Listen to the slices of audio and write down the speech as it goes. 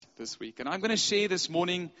this week. And I'm going to share this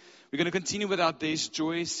morning, we're going to continue with our There's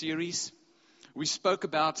Joy series. We spoke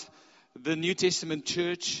about the New Testament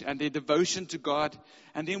church and their devotion to God.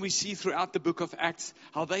 And then we see throughout the book of Acts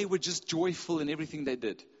how they were just joyful in everything they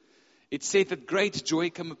did. It said that great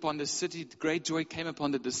joy came upon the city, great joy came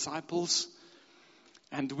upon the disciples.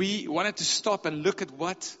 And we wanted to stop and look at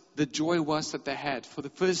what the joy was that they had. For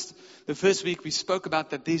the first week we spoke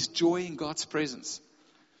about that there's joy in God's presence.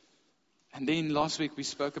 And then last week we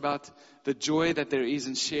spoke about the joy that there is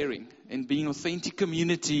in sharing, in being authentic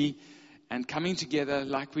community and coming together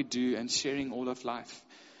like we do and sharing all of life.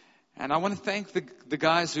 And I want to thank the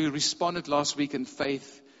guys who responded last week in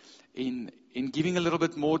faith in giving a little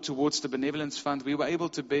bit more towards the benevolence fund. We were able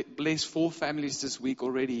to bless 4 families this week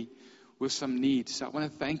already with some need. So I want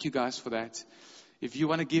to thank you guys for that. If you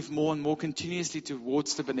want to give more and more continuously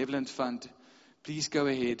towards the benevolent fund, please go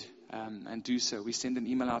ahead and do so. We send an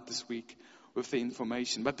email out this week with the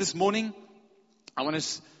information. But this morning, I want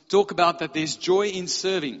to talk about that there's joy in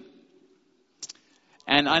serving.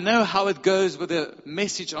 And I know how it goes with a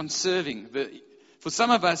message on serving. For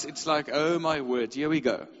some of us, it's like, oh my word, here we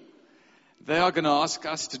go. They are going to ask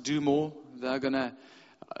us to do more. They're going to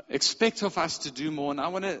expect of us to do more. And I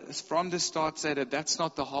want to, from the start, say that that's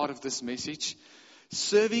not the heart of this message.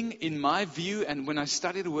 Serving, in my view, and when I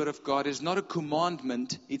study the Word of God, is not a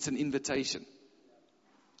commandment, it's an invitation.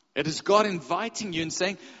 It is God inviting you and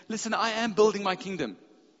saying, listen, I am building my kingdom.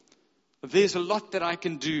 There's a lot that I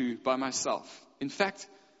can do by myself. In fact,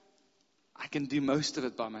 I can do most of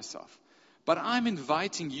it by myself. But I'm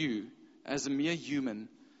inviting you, as a mere human,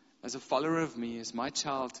 as a follower of me, as my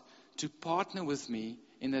child, to partner with me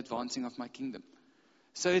in the advancing of my kingdom.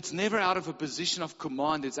 So it's never out of a position of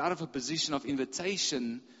command. It's out of a position of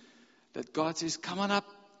invitation that God says, come on up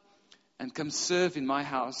and come serve in my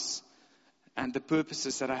house and the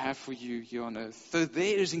purposes that I have for you here on earth. So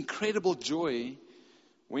there is incredible joy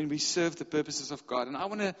when we serve the purposes of God. And I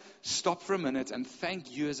want to stop for a minute and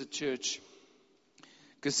thank you as a church,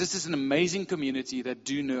 because this is an amazing community that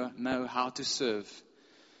do know how to serve.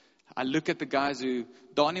 I look at the guys who,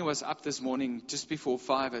 Donnie was up this morning just before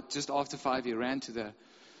 5, just after 5 he ran to the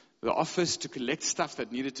office to collect stuff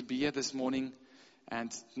that needed to be here this morning. And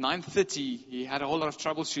 9:30, he had a whole lot of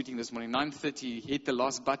troubleshooting this morning. 9:30, he hit the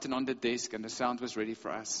last button on the desk and the sound was ready for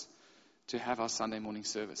us to have our Sunday morning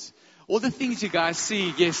service. All the things you guys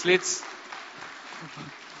see,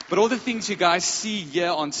 but all the things you guys see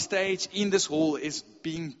here on stage in this hall is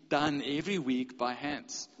being done every week by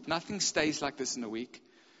hands. Nothing stays like this in a week.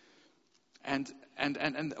 And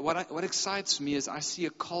what excites me is I see a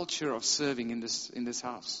culture of serving in this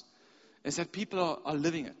house. Is that people are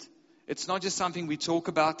living it. It's not just something we talk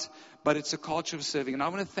about, but it's a culture of serving. And I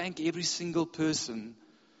want to thank every single person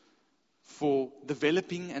for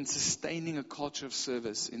developing and sustaining a culture of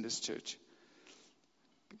service in this church.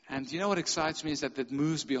 And you know what excites me is that it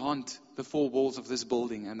moves beyond the 4 walls of this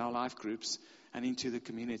building and our life groups and into the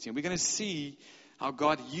community. And we're going to see how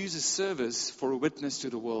God uses service for a witness to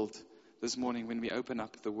the world this morning when we open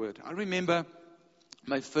up the Word. I remember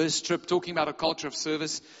my first trip, talking about a culture of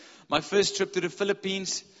service, my first trip to the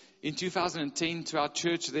Philippines in 2010 to our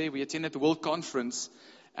church there. We attended the World Conference,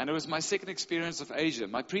 and it was my second experience of Asia.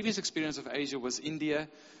 My previous experience of Asia was India,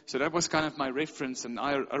 so that was kind of my reference. And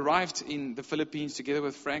I arrived in the Philippines together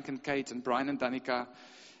with Frank and Kate and Brian and Danica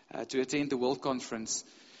to attend the World Conference.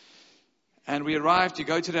 And we arrived, you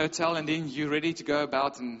go to the hotel, and then you're ready to go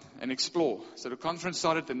about and explore. So the conference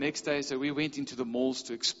started the next day, so we went into the malls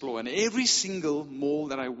to explore. And every single mall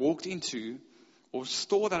that I walked into, or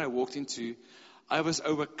store that I walked into, I was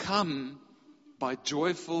overcome by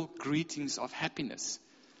joyful greetings of happiness.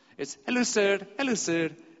 It's, hello sir, hello sir,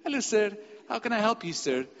 hello sir, how can I help you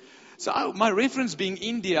sir? So my reference being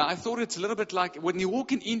India, I thought it's a little bit like when you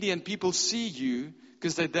walk in India and people see you,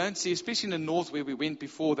 because they don't see, especially in the north where we went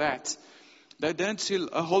before that, they don't see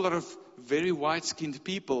a whole lot of very white-skinned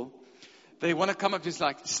people. They want to come up just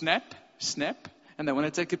like, snap, snap, and they want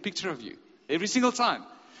to take a picture of you every single time.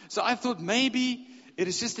 So I thought maybe it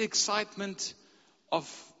is just the excitement of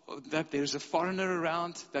that there's a foreigner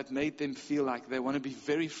around that made them feel like they want to be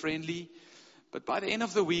very friendly. But by the end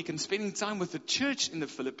of the week and spending time with the church in the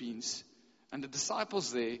Philippines and the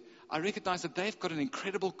disciples there, I recognized that they've got an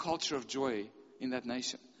incredible culture of joy in that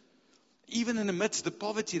nation. Even in the midst of the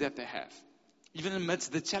poverty that they have. Even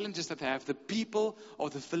amidst the challenges that they have, the people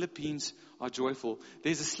of the Philippines are joyful.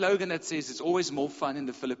 There's a slogan that says, it's always more fun in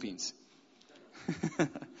the Philippines.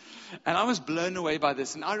 And I was blown away by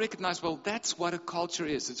this. And I recognized, well, that's what a culture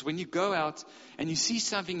is. It's when you go out and you see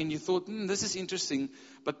something and you thought, this is interesting.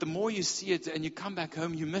 But the more you see it and you come back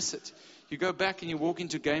home, you miss it. You go back and you walk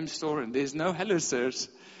into a game store and there's no hello sirs.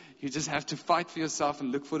 You just have to fight for yourself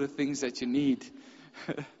and look for the things that you need.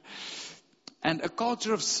 And a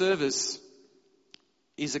culture of service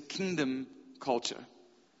is a kingdom culture.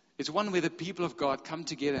 It's one where the people of God come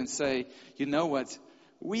together and say, you know what?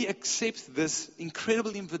 We accept this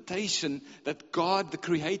incredible invitation that God, the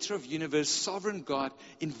creator of the universe, sovereign God,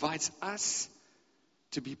 invites us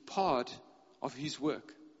to be part of His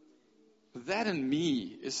work. That in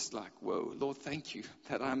me is like, whoa, Lord, thank you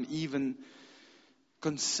that I'm even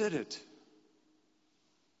considered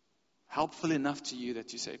helpful enough to you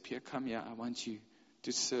that you say, Pierre, come here. I want you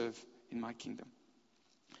to serve in my kingdom.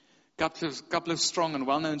 Couple of strong and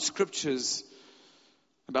well-known scriptures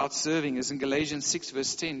about serving is in Galatians 6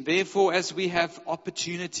 verse 10. Therefore, as we have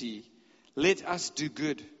opportunity, let us do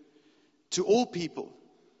good to all people,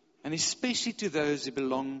 and especially to those who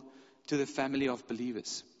belong to the family of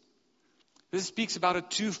believers. This speaks about a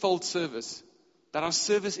twofold service. That our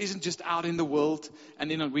service isn't just out in the world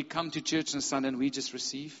and then we come to church on Sunday and we just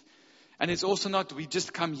receive. And it's also not we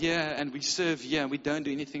just come here and we serve here and we don't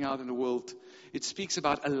do anything out in the world. It speaks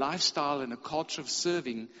about a lifestyle and a culture of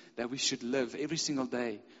serving that we should live every single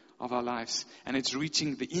day of our lives. And it's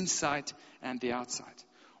reaching the inside and the outside.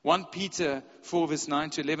 1 Peter 4 verse 9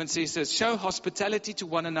 to 11 says, show hospitality to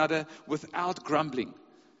one another without grumbling.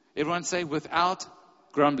 Everyone say without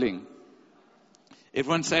grumbling.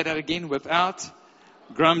 Everyone say that again, without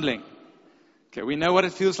grumbling. Okay, we know what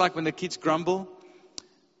it feels like when the kids grumble.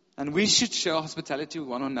 And we should show hospitality to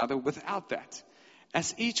one another without that.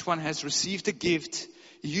 As each one has received a gift,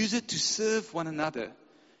 use it to serve one another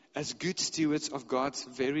as good stewards of God's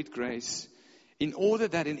varied grace, in order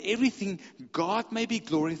that in everything God may be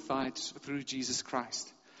glorified through Jesus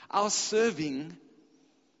Christ. Our serving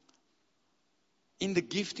in the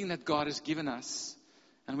gifting that God has given us,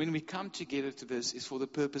 and when we come together to this, is for the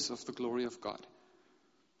purpose of the glory of God.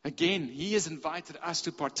 Again, He has invited us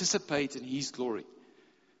to participate in His glory.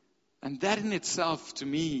 And that in itself, to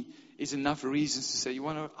me, is enough reasons to say,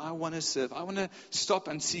 I want to serve. I want to stop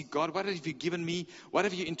and see, God, what have you given me? What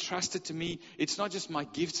have you entrusted to me? It's not just my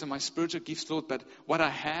gifts and my spiritual gifts, Lord, but what I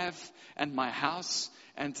have and my house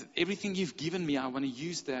and everything you've given me. I want to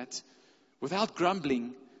use that without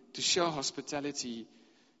grumbling to show hospitality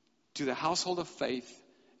to the household of faith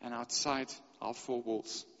and outside our four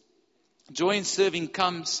walls. Joy in serving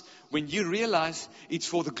comes when you realize it's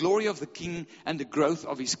for the glory of the King and the growth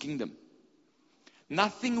of His kingdom.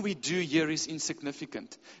 Nothing we do here is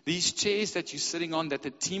insignificant. These chairs that you're sitting on, that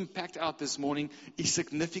the team packed out this morning, is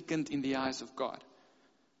significant in the eyes of God.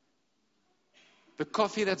 The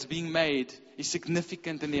coffee that's being made is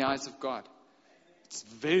significant in the eyes of God. It's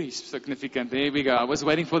very significant. There we go. I was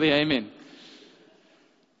waiting for the amen.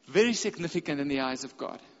 Very significant in the eyes of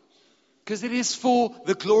God. Because it is for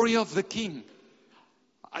the glory of the King.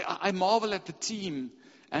 I marvel at the team.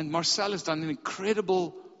 And Marcel has done an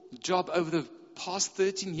incredible job over the past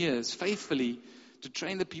 13 years, faithfully, to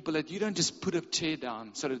train the people that you don't just put a chair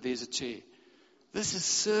down so that there's a chair. This is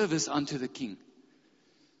service unto the King.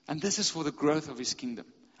 And this is for the growth of His kingdom.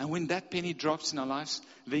 And when that penny drops in our lives,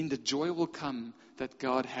 then the joy will come that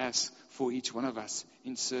God has for each one of us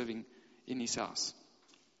in serving in His house.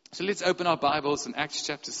 So let's open our Bibles in Acts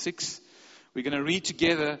chapter 6. We're going to read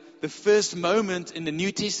together the first moment in the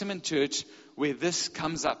New Testament church where this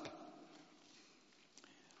comes up.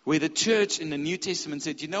 Where the church in the New Testament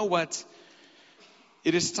said, you know what?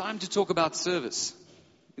 It is time to talk about service.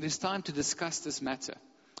 It is time to discuss this matter.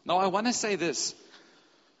 Now, I want to say this.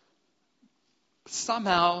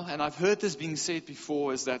 Somehow, and I've heard this being said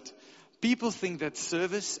before, is that people think that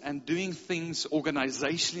service and doing things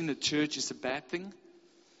organizationally in the church is a bad thing.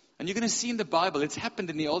 And you're going to see in the Bible, it's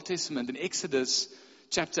happened in the Old Testament, in Exodus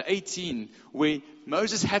chapter 18, where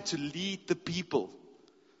Moses had to lead the people.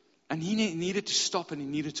 And he needed to stop and he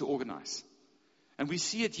needed to organize. And we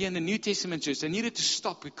see it here in the New Testament church. They needed to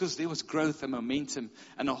stop because there was growth and momentum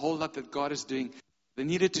and a whole lot that God is doing. They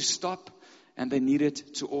needed to stop and they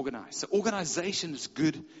needed to organize. So organization is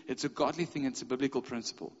good. It's a godly thing. It's a biblical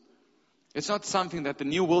principle. It's not something that the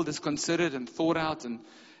new world has considered and thought out. And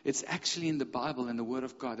it's actually in the Bible and the Word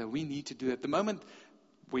of God that we need to do. At the moment,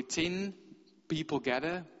 where 10 people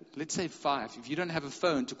gather, let's say 5. If you don't have a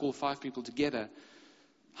phone to call 5 people together,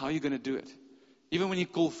 how are you going to do it? Even when you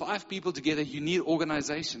call 5 people together, you need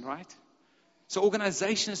organization, right? So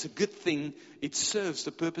organization is a good thing. It serves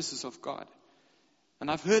the purposes of God. And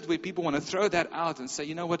I've heard where people want to throw that out and say,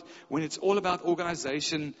 you know what, when it's all about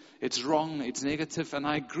organization, it's wrong, it's negative. And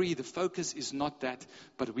I agree, the focus is not that.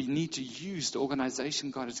 But we need to use the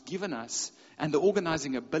organization God has given us and the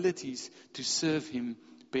organizing abilities to serve Him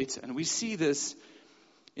better. And we see this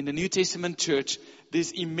In the New Testament church,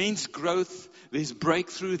 there's immense growth, there's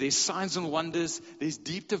breakthrough, there's signs and wonders, there's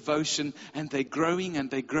deep devotion, and they're growing and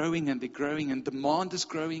they're growing and they're growing, and demand is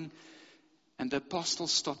growing. And the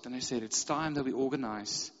apostles stopped and they said, it's time that we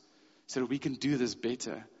organize so that we can do this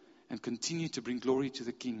better and continue to bring glory to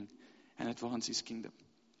the King and advance His kingdom.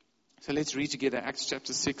 So let's read together Acts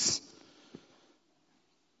chapter 6,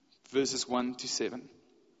 verses 1 to 7.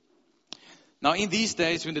 Now in these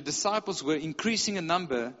days, when the disciples were increasing in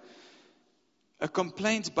number, a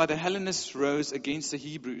complaint by the Hellenists rose against the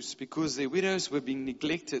Hebrews because their widows were being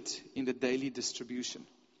neglected in the daily distribution.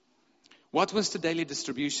 What was the daily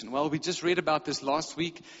distribution? Well, we just read about this last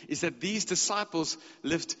week, is that these disciples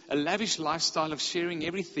lived a lavish lifestyle of sharing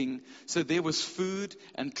everything, so there was food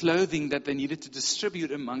and clothing that they needed to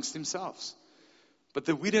distribute amongst themselves. But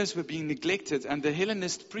the widows were being neglected, and the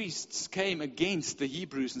Hellenist priests came against the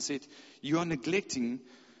Hebrews and said, you are neglecting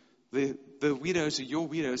the widows or your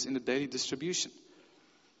widows in the daily distribution.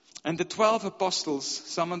 And the 12 apostles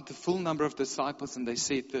summoned the full number of disciples, and they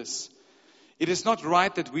said this, it is not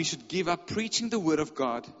right that we should give up preaching the word of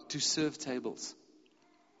God to serve tables.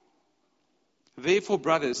 Therefore,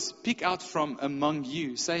 brothers, pick out from among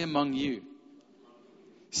you, say among you,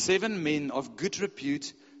 7 men of good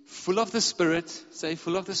repute, full of the Spirit, say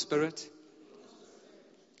full of the Spirit,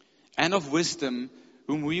 and of wisdom,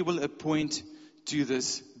 whom we will appoint to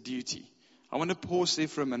this duty. I want to pause there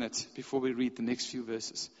for a minute before we read the next few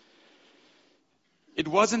verses. It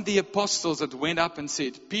wasn't the apostles that went up and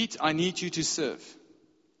said, Pete, I need you to serve.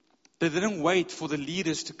 They didn't wait for the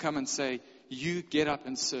leaders to come and say, you get up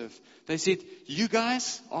and serve. They said, you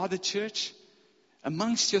guys are the church.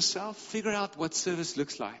 Amongst yourself, figure out what service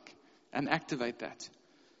looks like and activate that.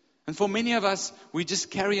 And for many of us, we just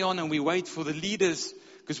carry on and we wait for the leaders,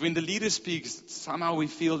 because when the leader speaks, somehow we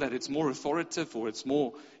feel that it's more authoritative or it's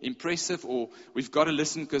more impressive, or we've got to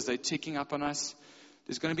listen because they're checking up on us.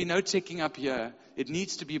 There's going to be no checking up here. It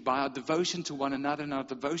needs to be by our devotion to one another and our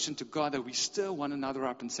devotion to God that we stir one another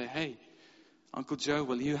up and say, hey, Uncle Joe,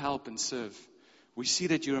 will you help and serve? We see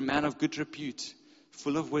that you're a man of good repute,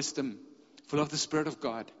 full of wisdom, full of the Spirit of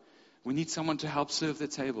God. We need someone to help serve the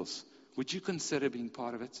tables. Would you consider being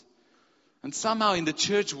part of it? And somehow in the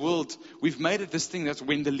church world, we've made it this thing that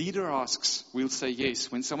when the leader asks, we'll say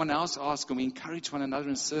yes. When someone else asks and we encourage one another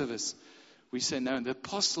in service, we say no. And the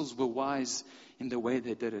apostles were wise in the way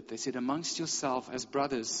they did it. They said, amongst yourself as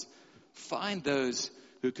brothers, find those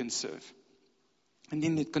who can serve. And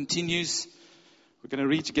then it continues. We're going to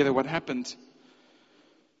read together what happened.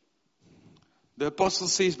 The apostle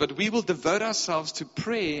says, but we will devote ourselves to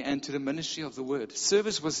prayer and to the ministry of the word.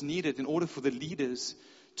 Service was needed in order for the leaders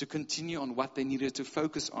to continue on what they needed to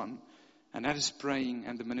focus on. And that is praying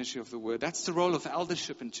and the ministry of the word. That's the role of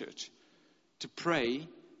eldership in church. To pray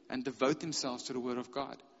and devote themselves to the word of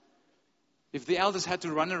God. If the elders had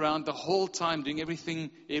to run around the whole time doing everything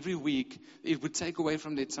every week, it would take away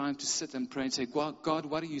from their time to sit and pray and say, God,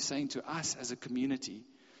 what are you saying to us as a community?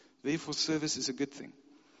 Therefore, service is a good thing.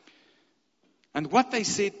 And what they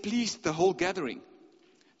said pleased the whole gathering.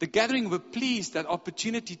 The gathering were pleased that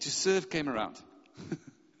opportunity to serve came around.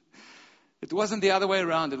 It wasn't the other way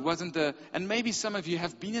around. It wasn't and maybe some of you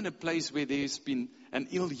have been in a place where there's been an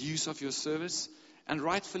ill use of your service, and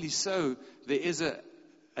rightfully so. There is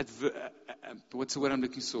what's the word I'm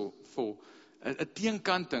looking for? A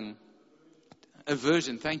teenkanting,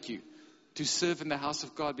 aversion, thank you, to serve in the house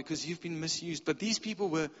of God because you've been misused. But these people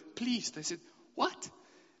were pleased. They said, what?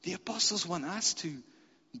 The apostles want us to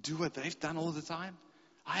do what they've done all the time?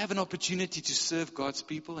 I have an opportunity to serve God's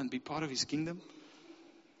people and be part of His kingdom.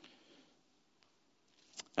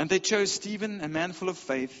 And they chose Stephen, a man full of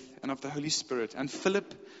faith and of the Holy Spirit, and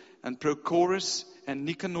Philip, and Prochorus, and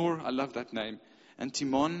Nicanor, I love that name, and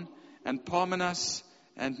Timon, and Parmenas,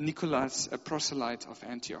 and Nicholas, a proselyte of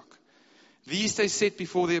Antioch. These they set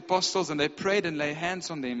before the apostles, and they prayed and laid hands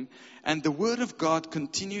on them, and the word of God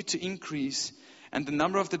continued to increase, and the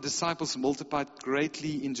number of the disciples multiplied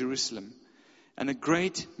greatly in Jerusalem. And a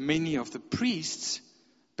great many of the priests,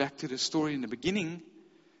 back to the story in the beginning,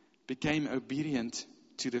 became obedient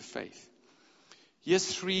to the faith. Here's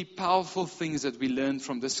 3 powerful things that we learned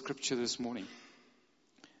from this scripture this morning.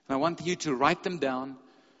 And I want you to write them down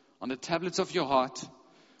on the tablets of your heart,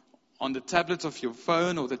 on the tablet of your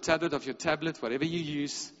phone or the tablet of your tablet, whatever you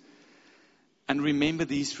use. And remember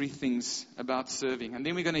these 3 things about serving. And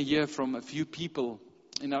then we're going to hear from a few people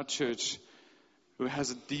in our church who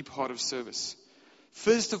has a deep heart of service.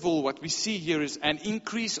 First of all, what we see here is an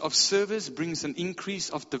increase of service brings an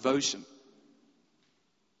increase of devotion.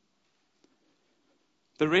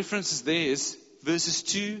 The reference there is verses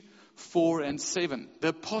 2, 4 and 7. The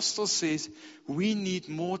apostle says we need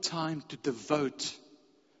more time to devote,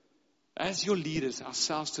 as your leaders,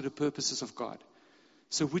 ourselves to the purposes of God.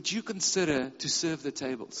 So would you consider to serve the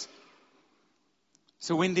tables?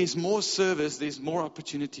 So when there's more service, there's more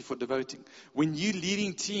opportunity for devoting. When you're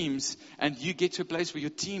leading teams and you get to a place where your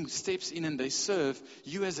team steps in and they serve,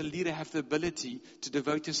 you as a leader have the ability to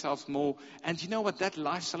devote yourself more. And you know what? That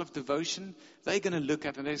lifestyle of devotion, they're going to look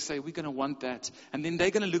at and they say, we're going to want that. And then they're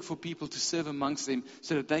going to look for people to serve amongst them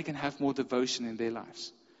so that they can have more devotion in their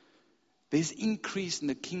lives. There's increase in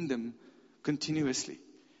the kingdom continuously.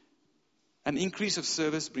 An increase of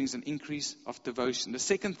service brings an increase of devotion. The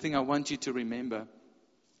second thing I want you to remember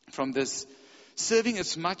from this, serving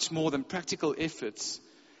is much more than practical efforts.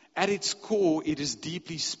 At its core, it is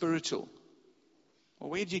deeply spiritual. Well,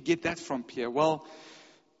 where do you get that from, Pierre? Well,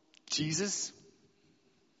 Jesus,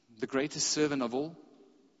 the greatest servant of all,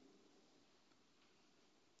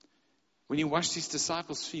 when he washed his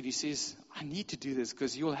disciples' feet, he says, I need to do this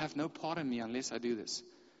because you will have no part in me unless I do this.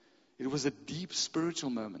 It was a deep spiritual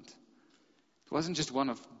moment. It wasn't just one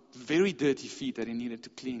of very dirty feet that he needed to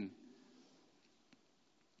clean.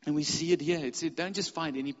 And we see it here. It said, don't just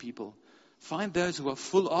find any people. Find those who are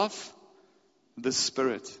full of the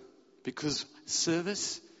Spirit. Because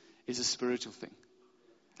service is a spiritual thing.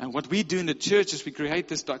 And what we do in the church is we create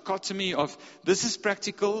this dichotomy of this is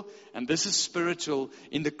practical and this is spiritual.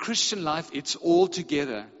 In the Christian life, it's all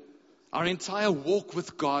together. Our entire walk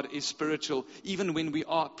with God is spiritual, even when we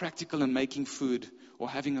are practical and making food or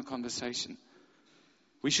having a conversation.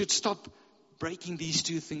 We should stop breaking these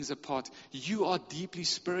two things apart. You are deeply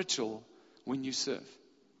spiritual when you serve.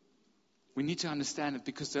 We need to understand it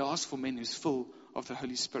because they ask for men who's full of the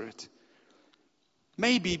Holy Spirit.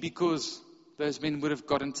 Maybe because those men would have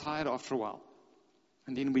gotten tired after a while.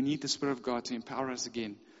 And then we need the Spirit of God to empower us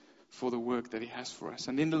again for the work that He has for us.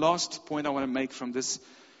 And then the last point I want to make from this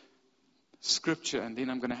scripture, and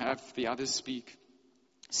then I'm going to have the others speak.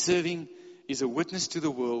 Serving is a witness to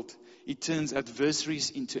the world. It turns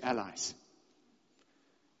adversaries into allies.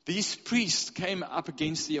 These priests came up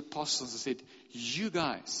against the apostles and said, you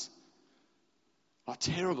guys are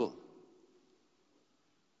terrible.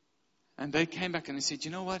 And they came back and they said, you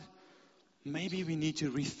know what? Maybe we need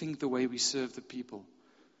to rethink the way we serve the people.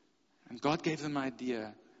 And God gave them an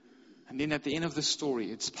idea. And then at the end of the story,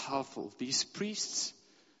 it's powerful. These priests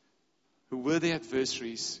who were their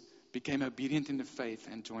adversaries became obedient in the faith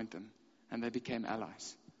and joined them. And they became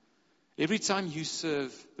allies. Every time you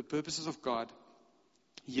serve the purposes of God,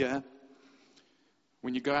 here,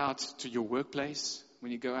 when you go out to your workplace,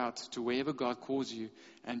 when you go out to wherever God calls you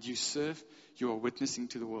and you serve, you are witnessing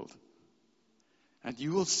to the world. And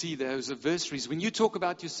you will see those adversaries. When you talk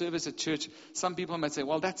about your service at church, some people might say,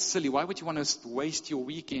 well, that's silly. Why would you want to waste your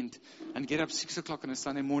weekend and get up 6 o'clock on a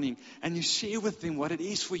Sunday morning and you share with them what it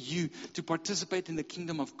is for you to participate in the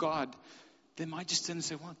kingdom of God? They might just turn and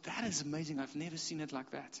say, well, that is amazing. I've never seen it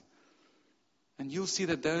like that. And you'll see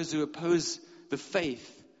that those who oppose the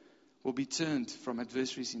faith will be turned from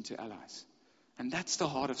adversaries into allies. And that's the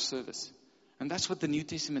heart of service. And that's what the New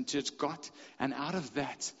Testament church got. And out of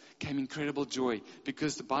that came incredible joy.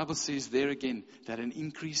 Because the Bible says there again that an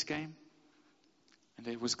increase came. And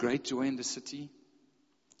there was great joy in the city.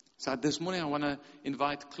 So this morning I want to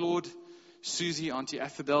invite Claude, Susie, Auntie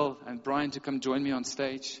Athadel, and Brian to come join me on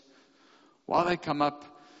stage. While they come up,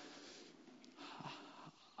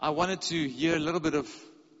 I wanted to hear a little bit of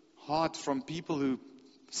heart from people who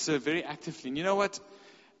serve very actively. And you know what?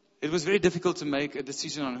 It was very difficult to make a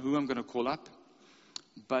decision on who I'm going to call up.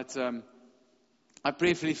 But I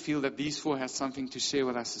prayerfully feel that these four have something to share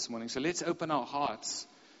with us this morning. So let's open our hearts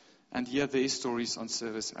and hear their stories on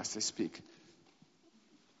service as they speak.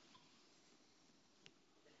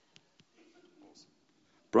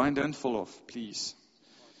 Brian, don't fall off, please.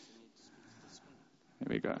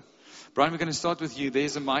 There we go. Brian, we're going to start with you.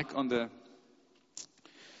 There's a mic on the...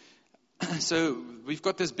 So we've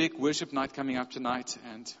got this big worship night coming up tonight,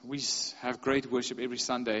 and we have great worship every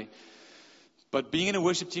Sunday. But being in a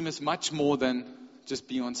worship team is much more than just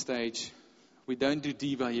being on stage. We don't do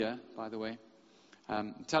diva here, by the way.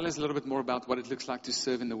 Tell us a little bit more about what it looks like to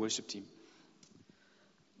serve in the worship team.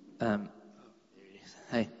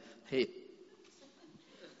 Hey.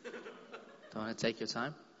 Don't want to take your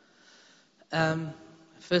time.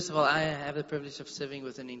 First of all, I have the privilege of serving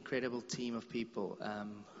with an incredible team of people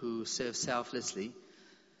who serve selflessly,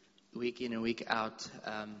 week in and week out.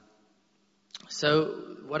 So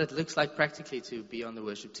what it looks like practically to be on the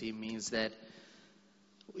worship team means that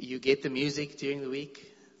you get the music during the week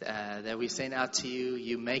that we send out to you.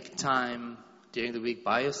 You make time during the week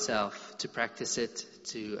by yourself to practice it,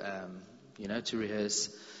 to rehearse.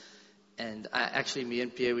 And me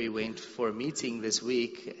and Pierre, we went for a meeting this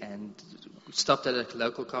week and stopped at a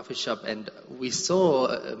local coffee shop, and we saw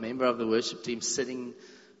a member of the worship team sitting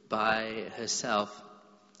by herself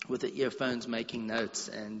with the earphones making notes.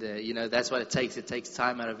 And, that's what it takes. It takes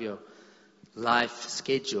time out of your life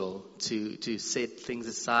schedule to set things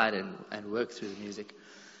aside and work through the music.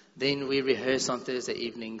 Then we rehearse on Thursday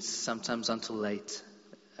evenings, sometimes until late.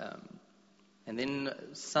 And then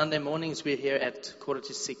Sunday mornings we're here at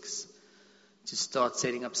 5:45 to start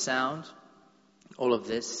setting up sound. All of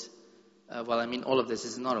this. All of this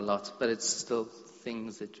is not a lot, but it's still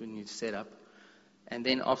things that we need to set up. And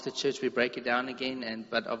then after church we break it down again,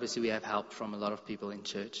 but obviously we have help from a lot of people in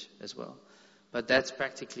church as well. But that's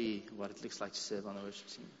practically what it looks like to serve on the worship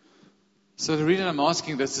team. So the reason I'm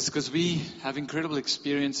asking this is because we have incredible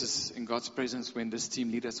experiences in God's presence when this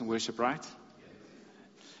team leads us in worship, right?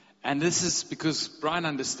 And this is because Brian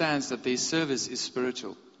understands that their service is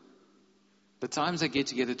spiritual. The times they get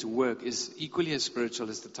together to work is equally as spiritual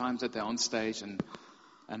as the times that they're on stage and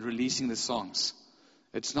releasing the songs.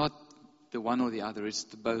 It's not the one or the other, it's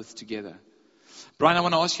the both together. Brian, I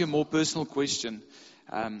want to ask you a more personal question.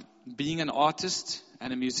 Being an artist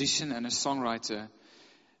and a musician and a songwriter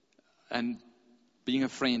and being a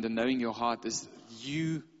friend and knowing your heart, is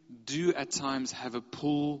you do at times have a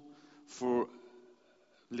pull for,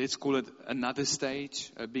 let's call it another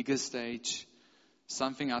stage, a bigger stage,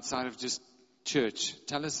 something outside of just church.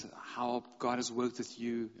 Tell us how God has worked with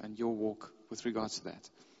you and your walk with regards to that.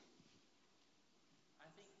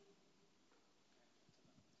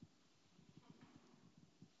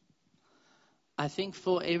 I think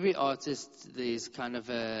for every artist, there's kind of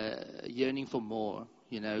a yearning for more,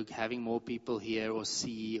 having more people hear or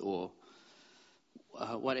see or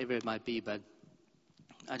whatever it might be. But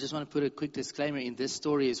I just want to put a quick disclaimer in. This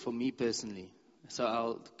story is for me personally. So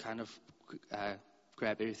I'll kind of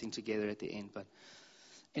grab everything together at the end. But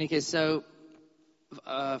in any case, so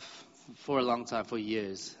for a long time, for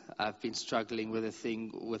years, I've been struggling with a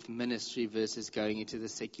thing with ministry versus going into the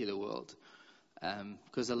secular world.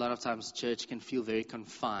 Because a lot of times church can feel very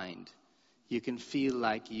confined. You can feel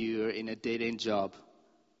like you're in a dead-end job.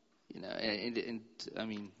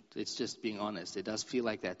 It's just being honest. It does feel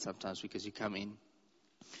like that sometimes because you come in,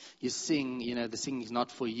 you sing, the singing is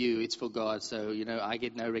not for you, it's for God. So, I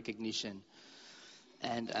get no recognition.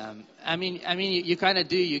 And, you kind of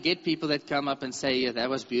do. You get people that come up and say, yeah, that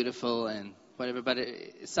was beautiful and whatever. But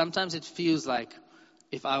sometimes it feels like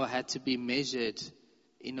if I had to be measured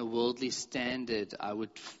in a worldly standard, I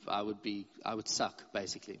would suck,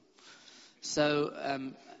 basically. So,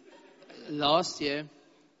 last year,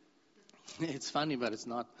 it's funny, but it's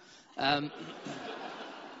not.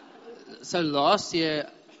 So last year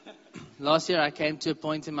I came to a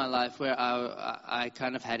point in my life where I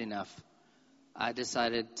kind of had enough. I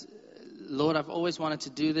decided, Lord, I've always wanted to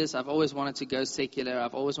do this. I've always wanted to go secular.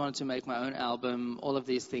 I've always wanted to make my own album, all of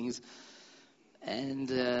these things. And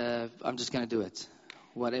I'm just going to do it,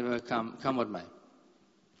 whatever come what may.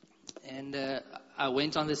 And I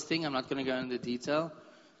went on this thing. I'm not going to go into detail.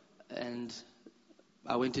 And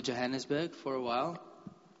I went to Johannesburg for a while.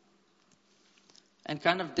 And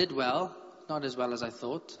kind of did well. Not as well as I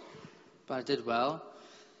thought, but I did well.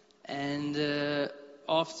 And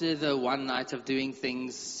after the one night of doing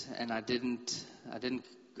things, and I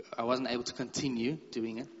wasn't able to continue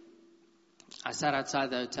doing it. I sat outside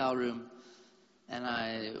the hotel room, and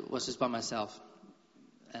I was just by myself.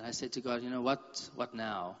 And I said to God, what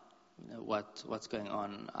now? What's going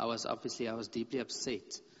on? I was deeply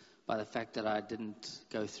upset by the fact that I didn't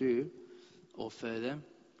go through or further.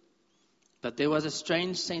 But there was a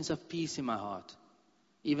strange sense of peace in my heart,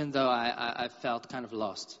 even though I felt kind of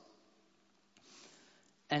lost.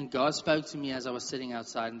 And God spoke to me as I was sitting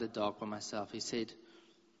outside in the dark by myself. He said,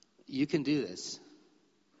 you can do this,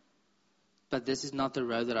 but this is not the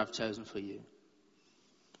road that I've chosen for you.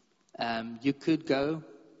 You could go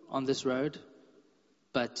on this road,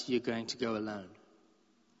 but you're going to go alone.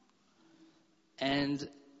 And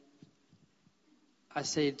I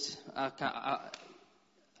said,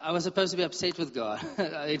 I was supposed to be upset with God.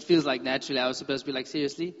 It feels like naturally I was supposed to be like,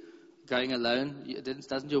 seriously, going alone?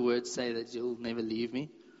 Doesn't your word say that you'll never leave me?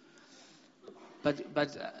 But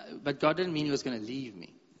God didn't mean He was going to leave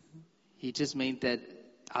me. He just meant that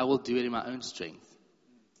I will do it in my own strength.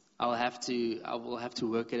 I will have to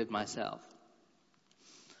work at it myself.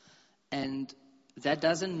 And that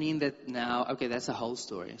doesn't mean that now, okay, that's a whole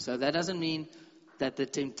story. So that doesn't mean that the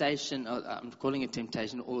temptation, I'm calling it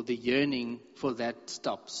temptation, or the yearning for that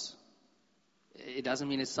stops. It doesn't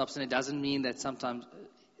mean it stops, and it doesn't mean that sometimes,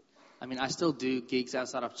 I still do gigs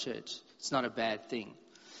outside of church. It's not a bad thing.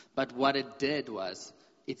 But what it did was,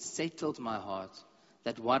 it settled my heart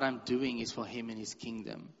that what I'm doing is for Him and His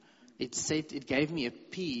kingdom. It gave me a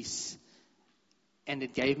peace, and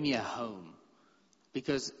it gave me a home.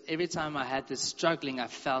 Because every time I had this struggling, I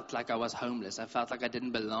felt like I was homeless. I felt like I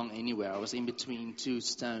didn't belong anywhere. I was in between two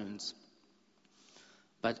stones.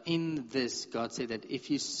 But in this, God said that if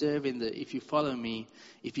you follow me,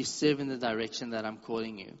 if you serve in the direction that I'm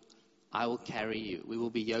calling you, I will carry you. We will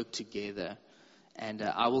be yoked together, and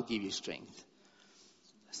I will give you strength.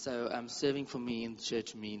 So serving for me in the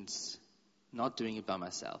church means not doing it by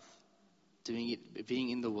myself, being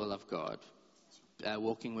in the will of God,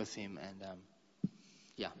 walking with Him, and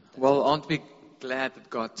yeah. Well, aren't we glad that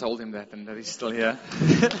God told him that and that he's still here?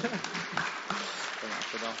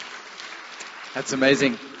 That's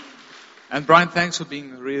amazing. And Brian, thanks for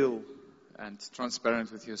being real and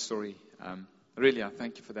transparent with your story. Really, I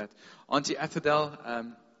thank you for that. Auntie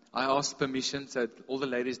Athadel, I asked permission so all the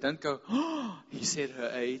ladies don't go, oh, he said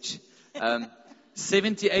her age.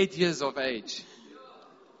 78 years of age.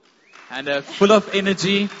 And full of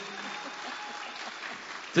energy.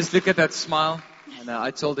 Just look at that smile. And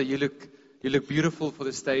I told her, you look beautiful for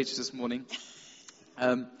the stage this morning.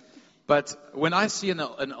 But when I see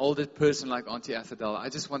an older person like Auntie Athadel, I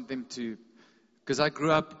just want them to, because I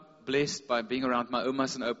grew up blessed by being around my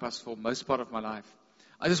omas and opas for most part of my life.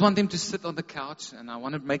 I just want them to sit on the couch, and I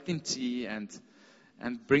want to make them tea and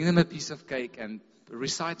bring them a piece of cake and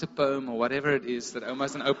recite a poem or whatever it is that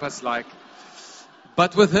omas and opas like.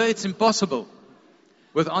 But with her, it's impossible.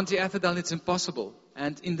 With Auntie Athadel, it's impossible.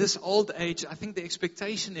 And in this old age, I think the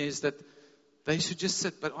expectation is that they should just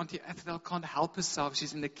sit. But Auntie Athadel can't help herself.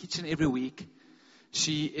 She's in the kitchen every week.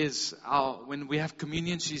 She is when we have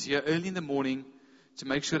communion, she's here early in the morning to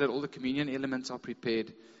make sure that all the communion elements are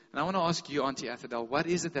prepared. And I want to ask you, Auntie Athadel, what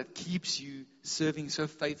is it that keeps you serving so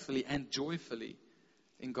faithfully and joyfully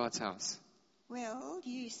in God's house? Well,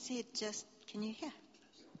 you said can you hear?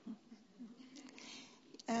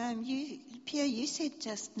 Pierre, you said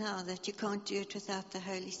just now that you can't do it without the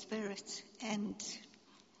Holy Spirit, and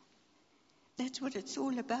that's what it's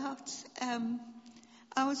all about.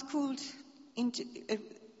 I was called into,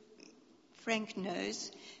 Frank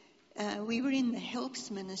knows, we were in the Helps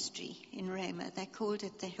Ministry in Rhema. They called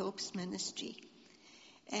it the Helps Ministry.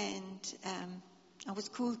 And I was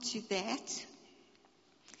called to that.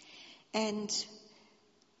 And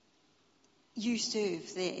you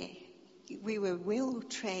serve there. We were well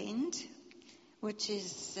trained, which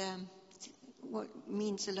is what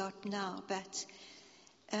means a lot now, but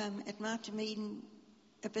it might have been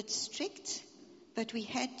a bit strict, but we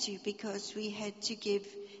had to, because we had to give,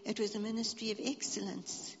 it was a ministry of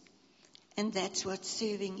excellence, and that's what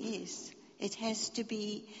serving is. It has to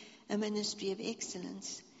be a ministry of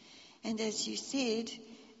excellence. And as you said,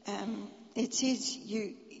 it says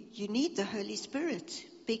you need the Holy Spirit,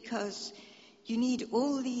 because you need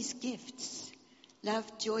all these gifts: love,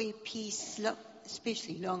 joy, peace,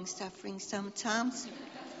 especially long-suffering sometimes,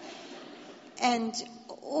 and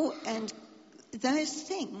those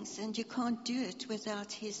things, and you can't do it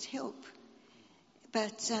without His help.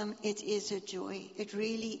 But it is a joy. It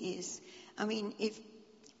really is. I mean, if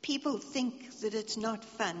people think that it's not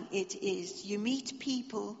fun, it is. You meet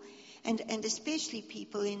people, and especially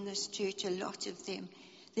people in this church, a lot of them.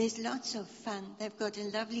 There's lots of fun. They've got a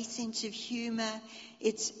lovely sense of humor.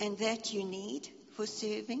 And that you need for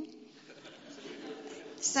serving.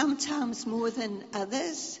 Sometimes more than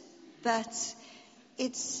others, but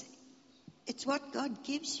it's what God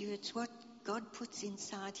gives you. It's what God puts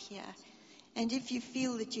inside here. And if you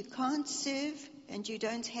feel that you can't serve and you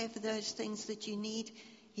don't have those things that you need,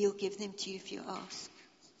 He'll give them to you if you ask.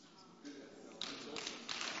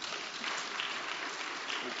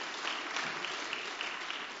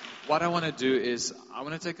 What I want to do is, I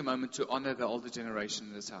want to take a moment to honor the older generation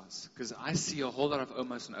in this house. Because I see a whole lot of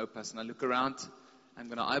omas and opas, and I look around, I'm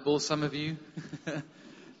going to eyeball some of you.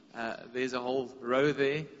 There's a whole row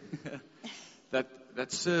there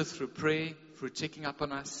that serve through prayer, through checking up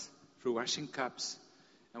on us, through washing cups.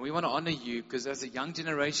 And we want to honor you, because as a young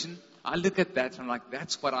generation, I look at that and I'm like,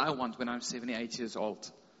 that's what I want when I'm 78 years old.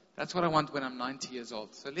 That's what I want when I'm 90 years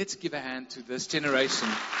old. So let's give a hand to this generation.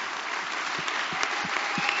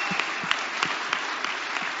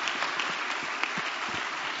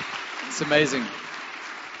 It's amazing.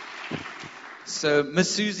 So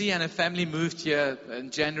Miss Susie and her family moved here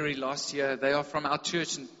in January last year. They are from our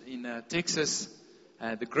church in Texas,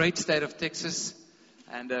 the great state of Texas.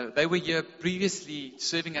 And they were here previously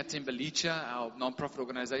serving at Timbalicha, our non-profit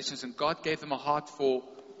organizations. And God gave them a heart for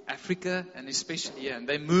Africa, and especially here. And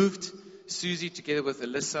they moved Susie together with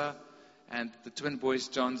Alyssa and the twin boys,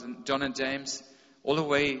 John and James, all the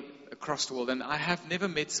way across the world. And I have never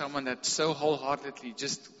met someone that so wholeheartedly,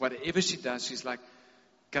 just whatever she does, she's like,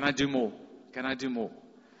 can I do more? Can I do more?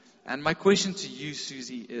 And my question to you,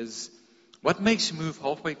 Susie, is what makes you move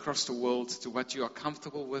halfway across the world to what you are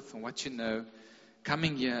comfortable with and what you know,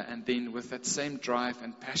 coming here and then with that same drive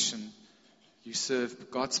and passion, you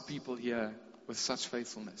serve God's people here with such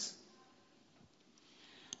faithfulness?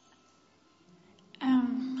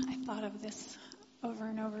 I thought of this over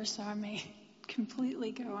and over, so I may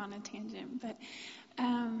completely go on a tangent. But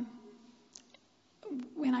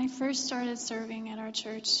when I first started serving at our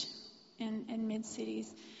church in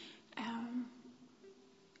Mid-Cities,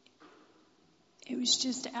 it was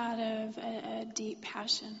just out of a deep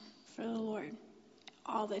passion for the Lord.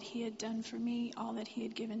 All that He had done for me, all that He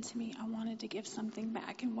had given to me, I wanted to give something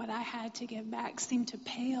back. And what I had to give back seemed to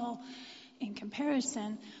pale in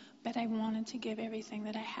comparison, but I wanted to give everything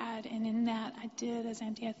that I had. And in that, I did, as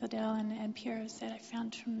Auntie Ethel and Pierre said, I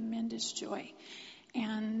found tremendous joy.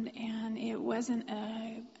 And it wasn't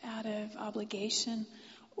out of obligation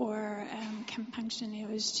or compunction. It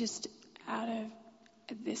was just out of,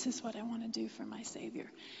 this is what I want to do for my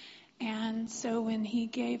Savior. And so when He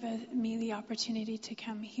gave me the opportunity to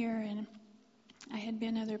come here, and I had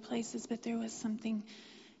been other places, but there was something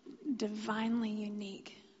divinely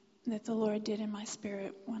unique that the Lord did in my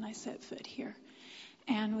spirit when I set foot here.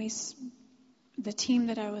 And the team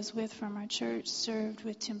that I was with from our church served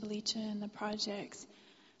with Timbalicha and the projects,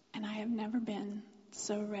 and I have never been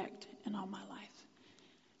so wrecked in all my life.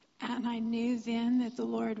 And I knew then that the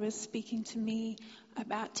Lord was speaking to me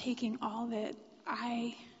about taking all that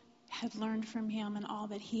I had learned from Him and all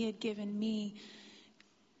that He had given me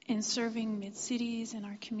in serving Mid-Cities and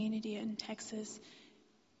our community in Texas.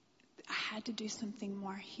 I had to do something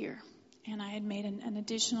more here. And I had made an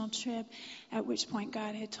additional trip, at which point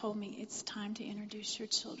God had told me, it's time to introduce your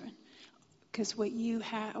children. Because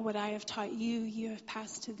what I have taught you, you have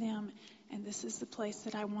passed to them. And this is the place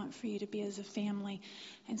that I want for you to be as a family.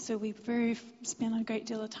 And so we spent a great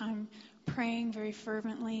deal of time praying very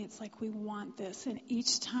fervently. It's like we want this. And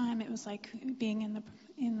each time it was like being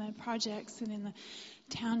in the projects and in the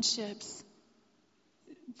townships,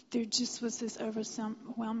 there just was this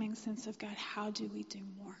overwhelming sense of, God, how do we do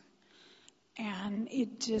more? And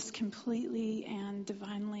it just completely and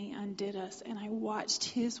divinely undid us. And I watched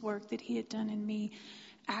His work that He had done in me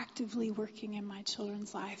actively working in my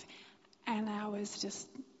children's life. And I was just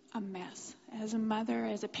a mess. As a mother,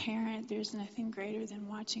 as a parent, there's nothing greater than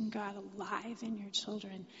watching God alive in your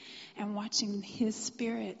children and watching His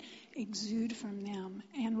Spirit exude from them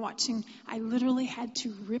and I literally had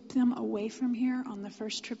to rip them away from here on the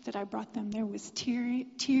first trip that I brought them. There was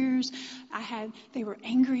tears. They were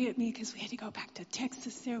angry at me because we had to go back to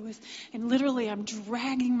Texas. And literally I'm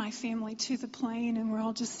dragging my family to the plane and we're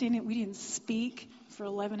all just standing. We didn't speak for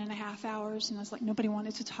 11 and a half hours, and I was like, nobody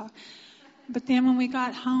wanted to talk. But then when we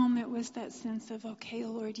got home, it was that sense of, okay,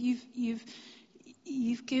 Lord,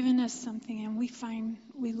 you've given us something, and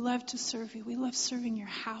we love to serve you. We love serving your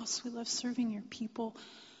house. We love serving your people.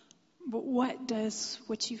 But what does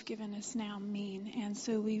what you've given us now mean? And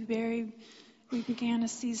so we began a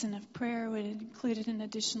season of prayer. It included an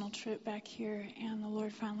additional trip back here, and the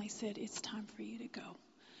Lord finally said, it's time for you to go.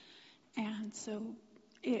 And so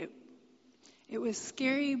it was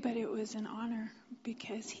scary, but it was an honor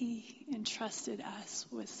because He entrusted us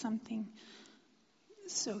with something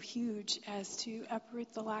so huge as to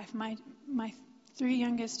uproot the life. My 3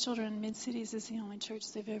 youngest children, Mid-Cities is the only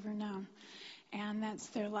church they've ever known, and that's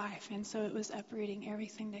their life. And so it was uprooting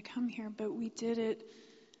everything to come here, but we did it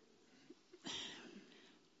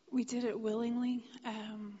willingly,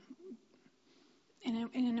 and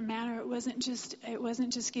in a manner, it wasn't just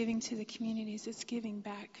giving to the communities; it's giving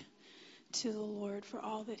back to the Lord for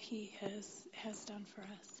all that He has done for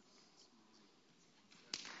us.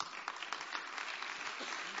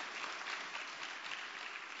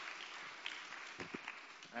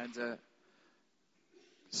 And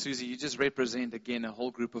Susie, you just represent again a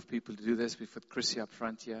whole group of people to do this. We've got Chrissy up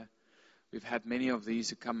front here. We've had many of these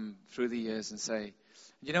who come through the years and say,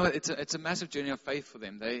 you know what, it's a massive journey of faith for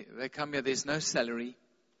them. They come here, there's no salary,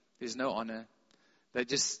 there's no honor. They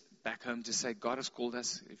just back home to say, God has called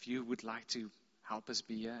us. If you would like to help us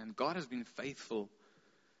be here. And God has been faithful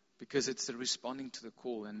because it's the responding to the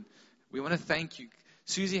call. And we want to thank you.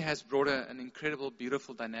 Susie has brought an incredible,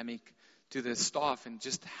 beautiful dynamic to the staff and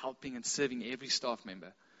just helping and serving every staff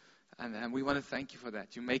member. And we want to thank you for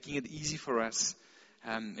that. You're making it easy for us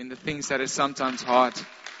in the things that are sometimes hard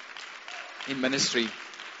in ministry.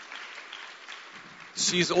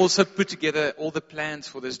 She's also put together all the plans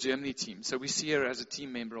for this Germany team. So we see her as a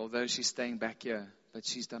team member, although she's staying back here but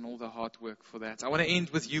she's done all the hard work for that. I want to end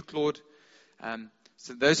with you, Claude.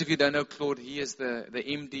 So those of you who don't know Claude, he is the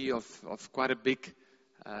MD of quite a big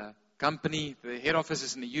company. The head office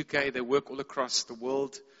is in the UK. They work all across the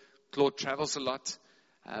world. Claude travels a lot.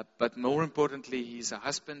 But more importantly, he's a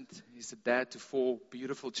husband. He's a dad to 4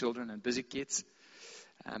 beautiful children and busy kids.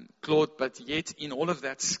 Claude, but yet in all of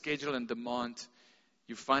that schedule and demand,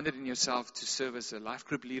 you find it in yourself to serve as a life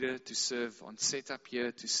group leader, to serve on setup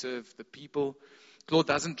here, to serve the people. Claude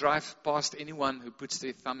doesn't drive past anyone who puts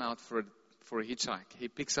their thumb out for a hitchhike. He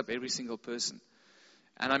picks up every single person.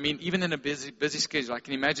 And I mean, even in a busy schedule, I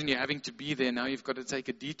can imagine you having to be there. Now you've got to take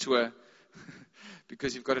a detour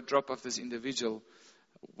because you've got to drop off this individual.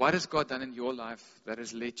 What has God done in your life that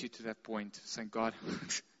has led you to that point? Saying, God,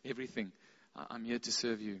 everything. I'm here to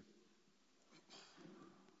serve you.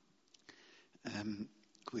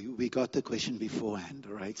 We got the question beforehand,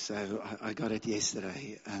 all right? So I got it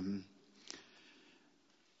yesterday.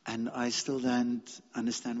 And I still don't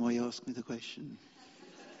understand why you asked me the question.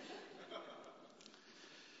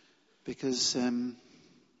 Because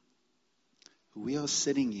we are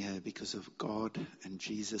sitting here because of God and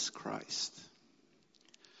Jesus Christ.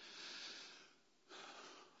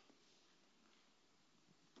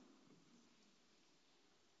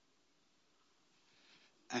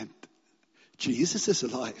 And Jesus'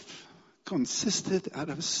 life consisted out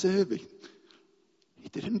of serving. He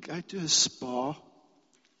didn't go to a spa.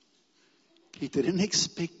 He didn't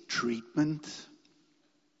expect treatment.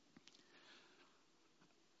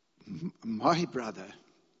 My brother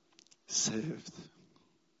served.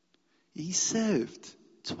 He served.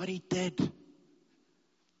 It's what he did.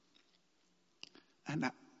 And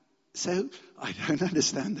so I don't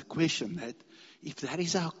understand the question that if that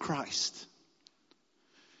is our Christ,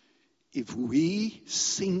 if we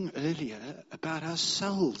sing earlier about our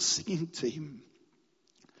souls singing to Him,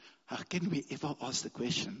 how can we ever ask the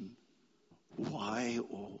question, why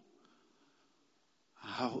or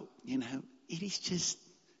how? It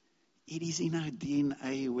is in our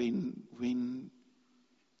DNA when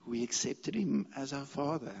we accepted Him as our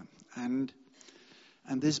Father. And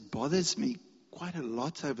this bothers me quite a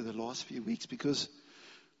lot over the last few weeks because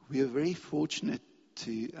we are very fortunate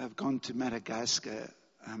to have gone to Madagascar.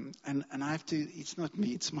 And I have to, it's not me,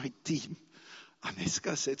 it's my team.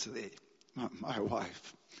 Aneska sits there, my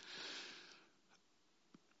wife.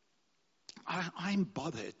 I'm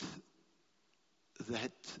bothered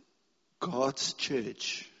that God's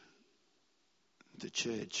church, the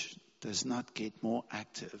church, does not get more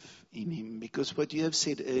active in Him. Because what you have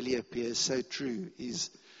said earlier, Pierre, is so true,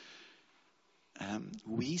 is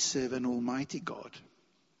we serve an almighty God.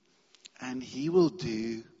 And He will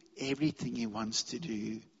do everything He wants to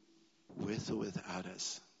do with or without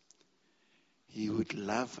us. He would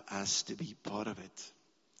love us to be part of it.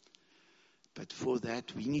 But for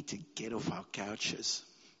that, we need to get off our couches.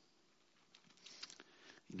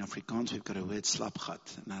 In Afrikaans, we've got a word,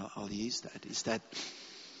 slapgat, and I'll use that. Is that,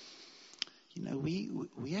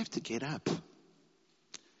 we have to get up.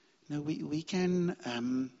 We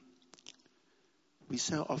can, we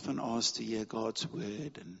so often ask to hear God's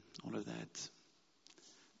word and all of that.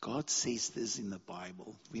 God says this in the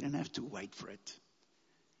Bible. We don't have to wait for it.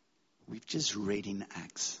 We've just read in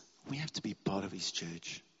Acts. We have to be part of His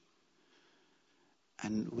church.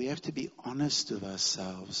 And we have to be honest with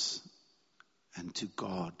ourselves and to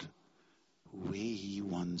God where He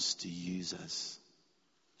wants to use us.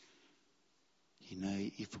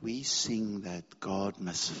 If we sing that God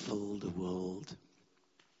must fill the world,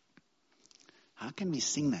 how can we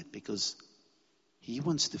sing that? Because He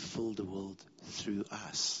wants to fill the world through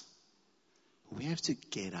us. We have to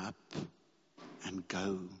get up and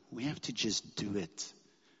go. We have to just do it.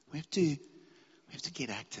 We have to get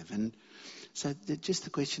active. And so just the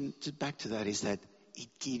question, back to that, is that it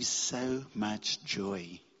gives so much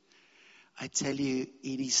joy. I tell you,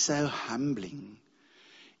 it is so humbling.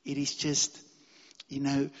 It is just,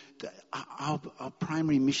 our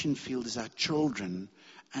primary mission field is our children.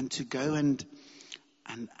 And to go and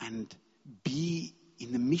be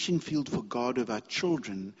in the mission field for God of our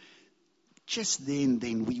children, just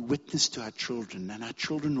then we witness to our children, and our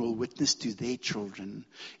children will witness to their children.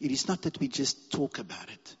 It is not that we just talk about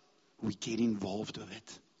it. We get involved with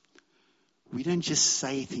it. We don't just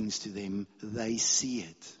say things to them, they see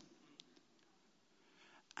it.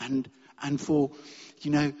 And for,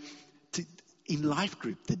 in life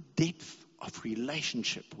group, the depth of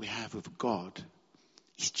relationship we have with God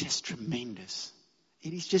is just tremendous.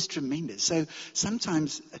 It is just tremendous. So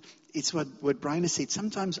sometimes, it's what Brian has said,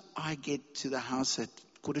 sometimes I get to the house at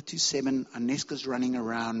 6:45, Aneska's running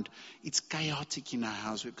around. It's chaotic in our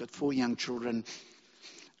house. We've got 4 young children.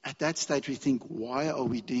 at that stage we think, why are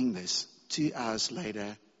we doing this? 2 hours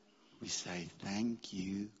later, we say, thank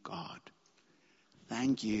you, God.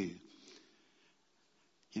 Thank you.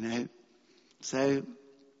 You know, so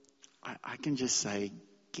I can just say,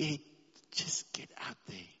 just get out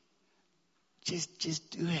there.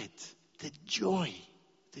 Just do it. The joy,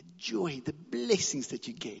 the blessings that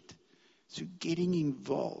you get through getting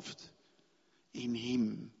involved in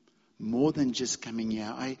Him more than just coming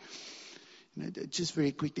here. Just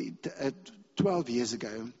very quickly, 12 years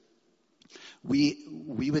ago,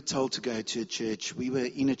 we were told to go to a church. We were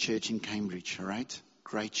in a church in Cambridge, all right?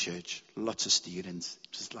 Great church, lots of students,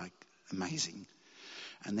 just like amazing.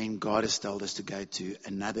 And then God has told us to go to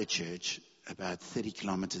another church about 30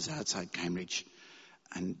 kilometers outside Cambridge.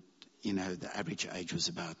 And, you know, the average age was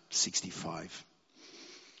about 65.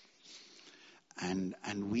 And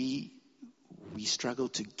we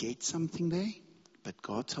struggled to get something there. But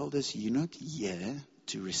God told us, you're not here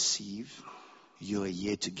to receive, you're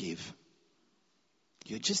here to give.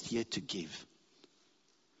 You're just here to give.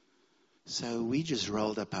 So we just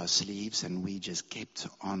rolled up our sleeves and we just kept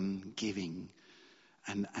on giving.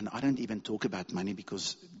 And I don't even talk about money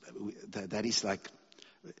because that is like,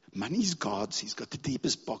 money's God's. He's got the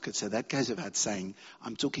deepest pocket. So that goes without saying.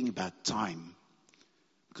 I'm talking about time.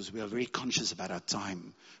 Because we are very conscious about our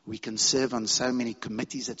time. We can serve on so many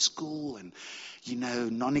committees at school and, you know,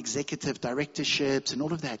 non-executive directorships and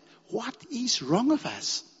all of that. What is wrong with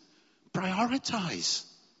us? Prioritize.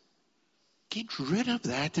 Get rid of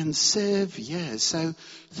that and serve here. So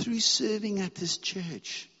through serving at this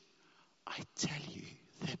church, I tell you,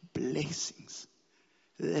 the blessings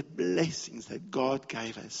that God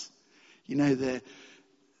gave us. You know, the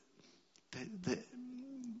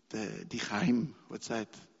geheim, what's that?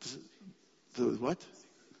 The what?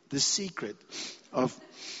 The secret of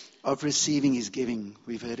receiving is giving.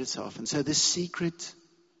 We've heard it so often. So the secret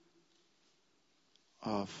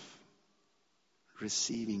of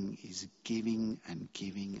receiving is giving and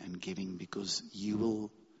giving and giving, because you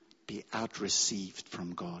will be out-received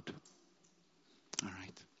from God. All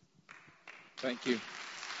right. Thank you.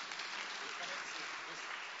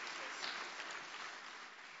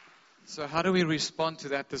 So how do we respond to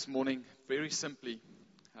that this morning? Very simply.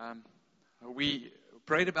 We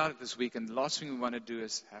prayed about it this week, and the last thing we want to do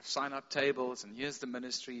is have sign-up tables, and here's the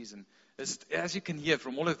ministries. And as you can hear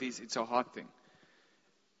from all of these, it's a hard thing.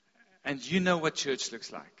 And you know what church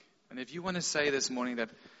looks like. And if you want to say this morning that,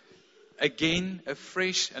 again,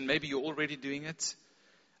 afresh, and maybe you're already doing it,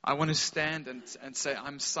 I want to stand and say,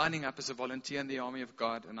 I'm signing up as a volunteer in the army of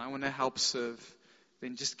God, and I want to help serve.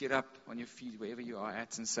 Then just get up on your feet wherever you are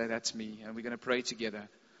at and say, that's me. And we're going to pray together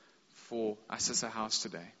for us as a house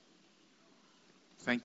today.